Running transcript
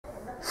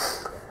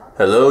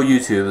Hello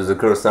YouTube, this is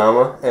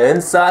Kurosama and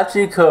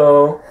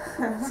Sachiko.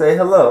 Say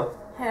hello.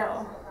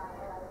 Hello.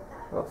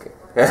 Okay.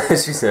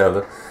 She said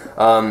hello.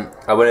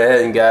 I went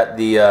ahead and got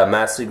the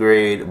Master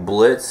Grade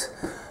Blitz.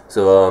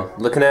 So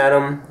looking at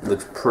him,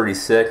 looks pretty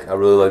sick. I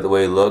really like the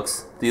way he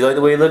looks. Do you like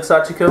the way he looks,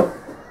 Sachiko?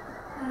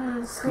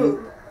 Cool.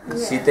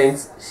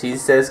 She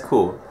says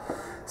cool.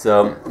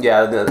 So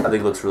yeah, I think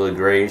it looks really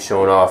great,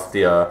 showing off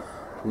the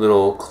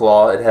little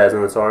claw it has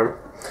on its arm.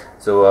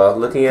 So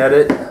looking at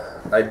it,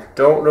 I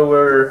don't know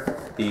where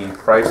the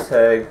price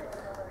tag.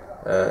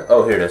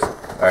 Oh, here it is.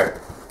 All right.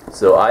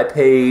 So I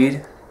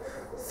paid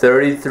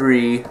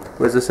 33.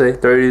 What does it say?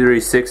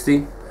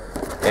 33.60,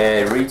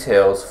 and it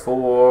retails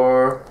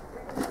for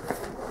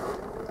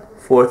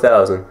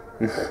 4,000.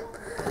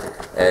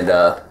 And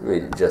let me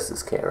adjust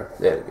this camera.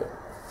 There we go.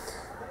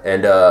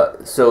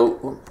 And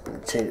so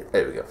change it.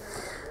 There we go.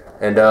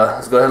 And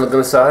let's go ahead and look on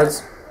the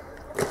sides.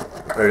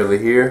 Right over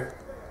here,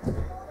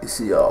 you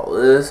see all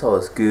this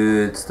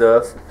good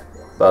stuff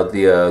about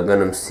the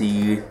Gundam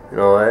seed and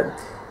all that.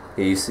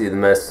 Here you see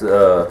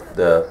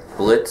the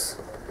Blitz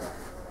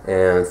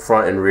and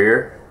front and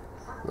rear.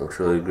 Looks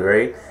really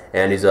great.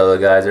 And these other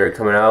guys that are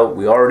coming out.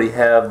 We already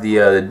have the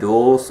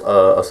duals,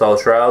 Assault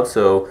Shroud,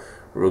 so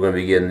we're going to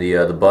be getting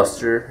the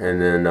Buster,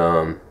 and then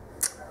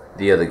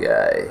the other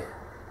guy,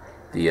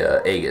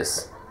 the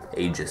Aegis,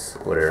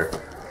 whatever.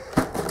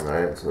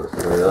 Alright, so let's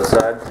go to the other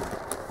side.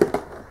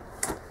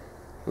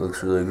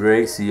 Looks really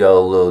great. See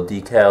all the little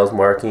decals,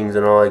 markings,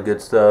 and all that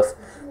good stuff.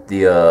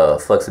 The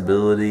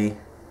flexibility.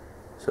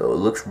 So it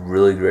looks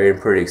really great. I'm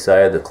pretty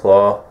excited. The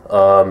claw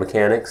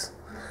mechanics.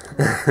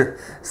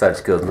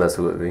 Sachiko's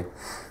messing with me.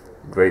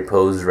 Great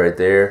poses right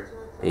there.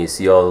 And you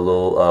see all the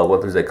little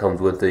weapons that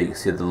comes with it. You can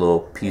see the little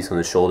piece on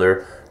the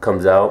shoulder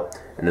comes out.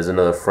 And there's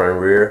another front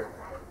and rear.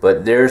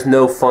 But there's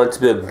no fun to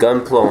be a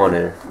gunpla on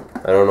there.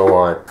 I don't know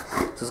why.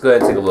 So let's go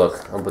ahead and take a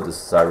look. I'll put this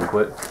aside real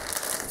quick.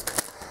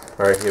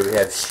 Alright, here we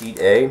have sheet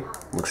A.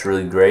 Looks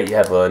really great. You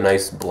have a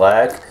nice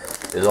black.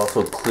 There's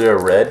also clear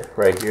red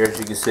right here, as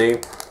you can see,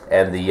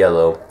 and the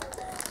yellow.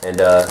 And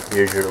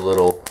here's your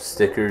little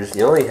stickers.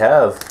 You only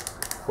have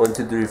 1,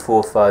 2, 3,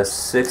 4, 5,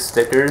 6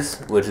 stickers,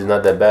 which is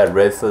not that bad.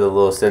 Red for the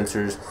little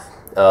sensors,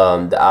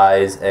 the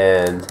eyes,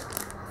 and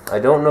I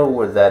don't know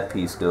where that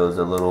piece goes.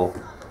 A little,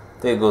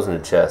 I think it goes in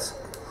the chest.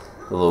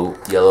 A little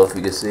yellow, if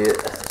you can see it.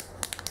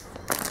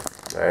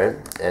 Alright,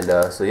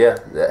 and so yeah,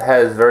 it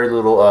has very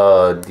little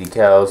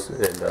decals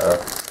and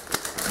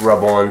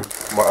rub-on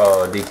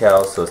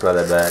decals, so it's not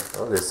that bad.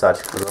 Oh, there's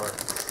Sachiko's arm.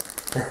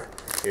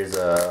 Here's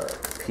a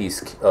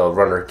piece,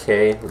 runner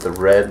K with the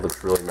red,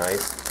 looks really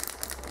nice.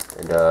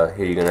 And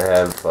here you're gonna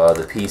have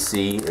the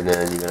PC, and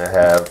then you're gonna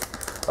have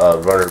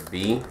runner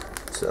B,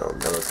 so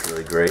that looks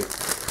really great.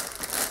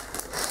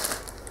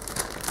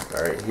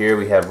 Alright, here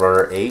we have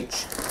runner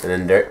H, and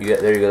then there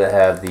you're gonna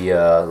have the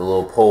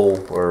little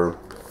pole or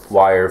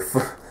wire.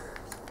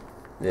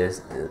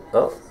 This.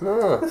 Oh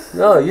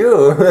no,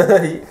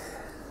 you.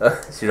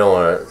 She don't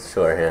want to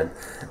show her hand.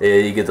 Yeah,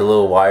 you get the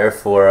little wire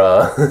for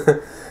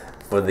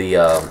for the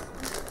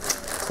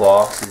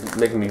claw. She's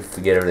making me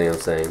forget everything I'm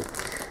saying.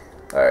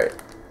 All right,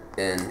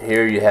 and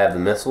here you have the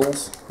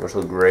missiles, which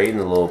look great, and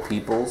the little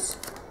peoples.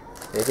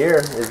 And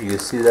here, if you can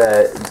see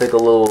that, it's like a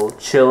little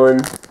chilling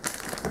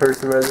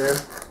person right there.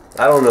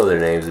 I don't know their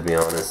names, to be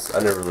honest. I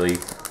never really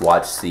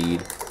watched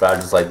Seed, but I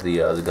just like the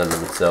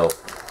Gundam itself.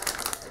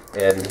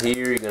 And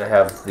here you're gonna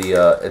have the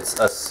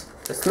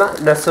it's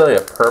not necessarily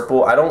a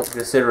purple. I don't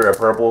consider it a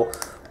purple,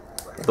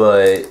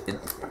 but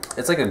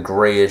it's like a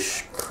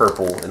grayish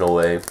purple in a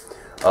way.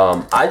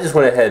 I just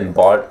went ahead and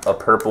bought a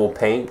purple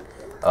paint.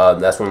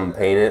 That's what I'm gonna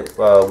paint it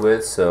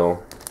with.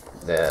 So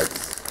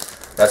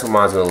that's what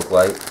mine's gonna look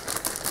like.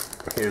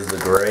 Here's the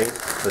gray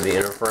for the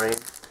inner frame,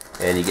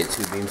 and you get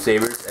 2 beam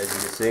sabers, as you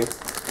can see.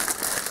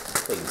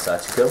 Thank you,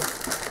 Sachiko.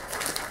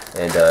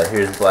 And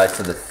here's black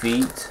for the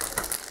feet,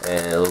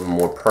 and a little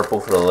more purple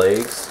for the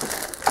legs.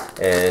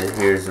 And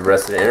here's the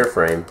rest of the inner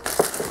frame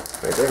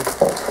right there.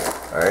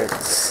 Alright.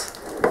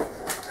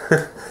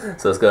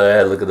 So let's go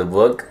ahead and look at the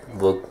book. The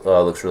book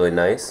looks really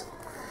nice.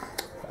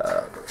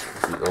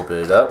 We open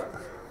it up,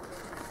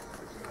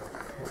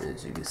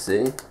 as you can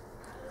see.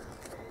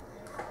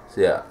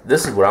 So yeah,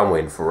 this is what I'm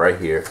waiting for right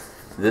here.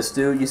 This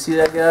dude, you see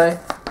that guy?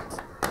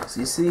 So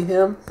you see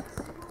him?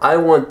 I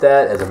want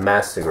that as a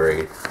master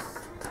grade.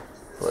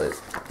 But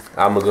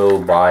I'm gonna go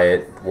buy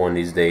it one of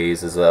these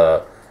days as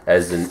a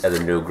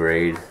new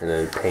grade, and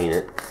then paint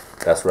it.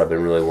 That's what I've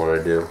been really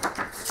wanting to do.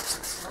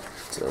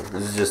 So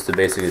this is just the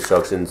basic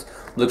instructions.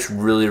 Looks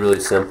really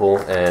simple,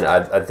 and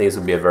I think it's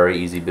gonna be a very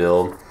easy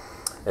build.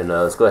 And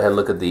let's go ahead and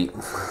look at the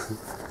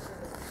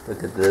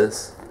look at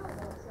this.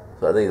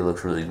 So I think it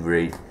looks really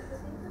great.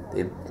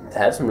 They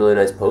have some really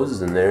nice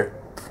poses in there.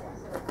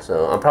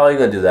 So I'm probably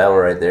gonna do that one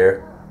right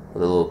there,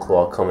 with a little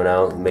claw coming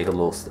out, and make a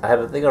little. I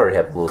think I already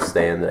have a little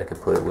stand that I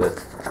could put it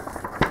with.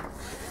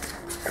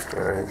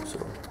 Alright,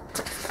 so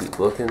keep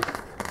looking.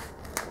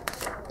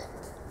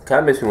 Kind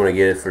of makes me want to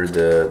get it for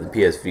the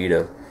PS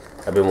Vita.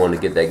 I've been wanting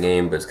to get that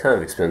game, but it's kind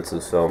of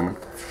expensive, so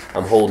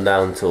I'm holding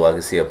down until I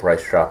can see a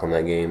price drop on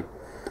that game.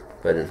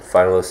 But in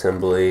final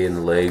assembly and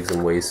the legs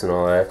and waist and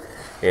all that.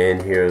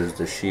 And here's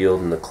the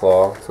shield and the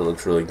claw, so it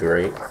looks really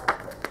great.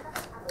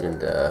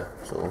 And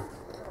so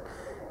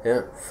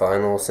yeah,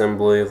 final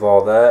assembly of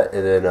all that.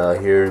 And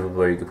then here's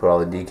where you can put all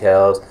the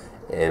decals.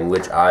 And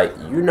which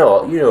you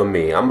know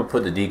me, I'm gonna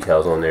put the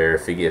decals on there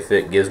if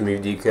it gives me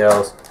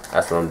decals.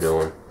 That's what I'm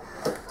doing.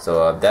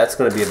 So that's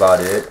gonna be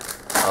about it.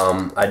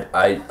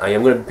 I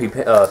am gonna be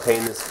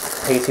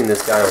painting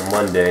this guy on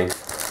Monday.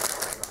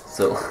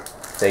 So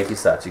thank you,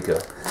 Sachiko.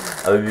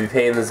 I'm gonna be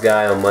painting this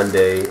guy on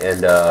Monday,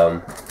 and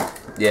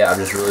yeah, I'm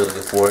just really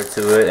looking forward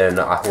to it, and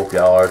I hope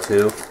y'all are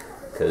too,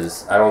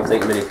 because I don't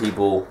think many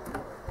people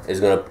is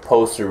gonna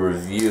post a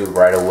review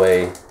right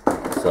away.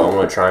 So I'm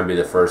gonna try and be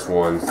the first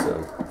one.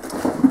 So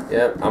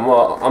yeah, I'm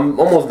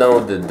almost done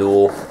with the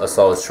dual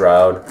assault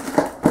shroud.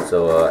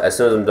 So as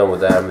soon as I'm done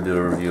with that, I'm gonna do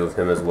a review of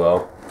him as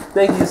well.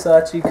 Thank you,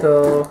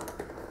 Sachiko.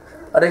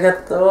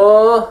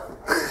 Arigato.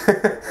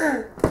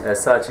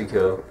 That's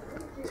Sachiko.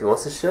 She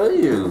wants to show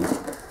you.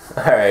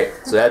 Alright,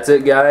 so that's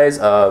it, guys.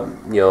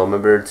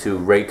 Remember to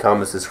rate,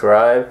 comment,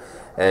 subscribe,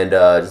 and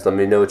just let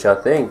me know what y'all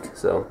think.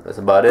 So that's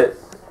about it.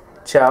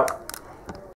 Ciao.